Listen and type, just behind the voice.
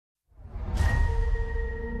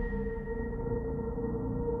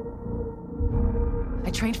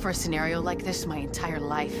trained for a scenario like this my entire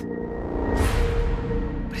life.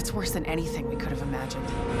 But it's worse than anything we could have imagined.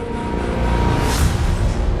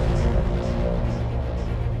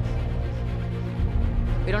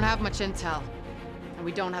 We don't have much intel, and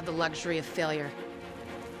we don't have the luxury of failure.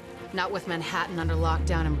 Not with Manhattan under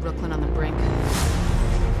lockdown and Brooklyn on the brink.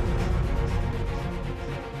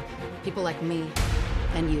 People like me,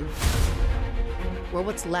 and you, we're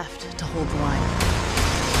what's left to hold the line.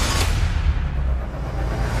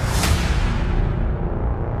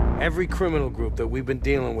 Every criminal group that we've been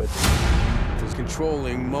dealing with is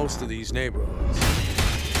controlling most of these neighborhoods.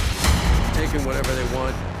 Taking whatever they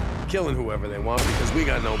want, killing whoever they want, because we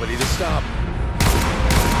got nobody to stop them.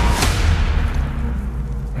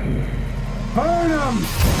 Burn them!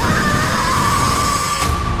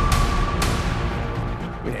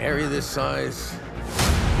 In an area this size,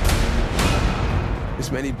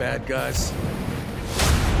 this many bad guys,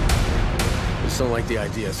 I just don't like the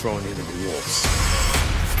idea of throwing you to the wolves.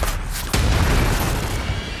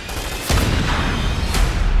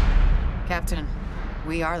 Captain,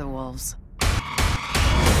 we are the wolves.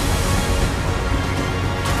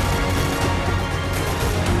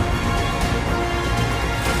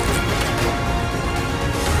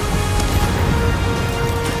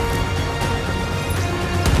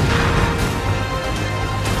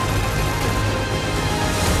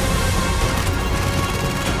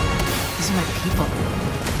 These are my people.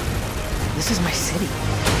 This is my city.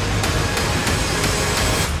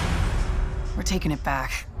 We're taking it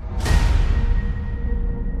back.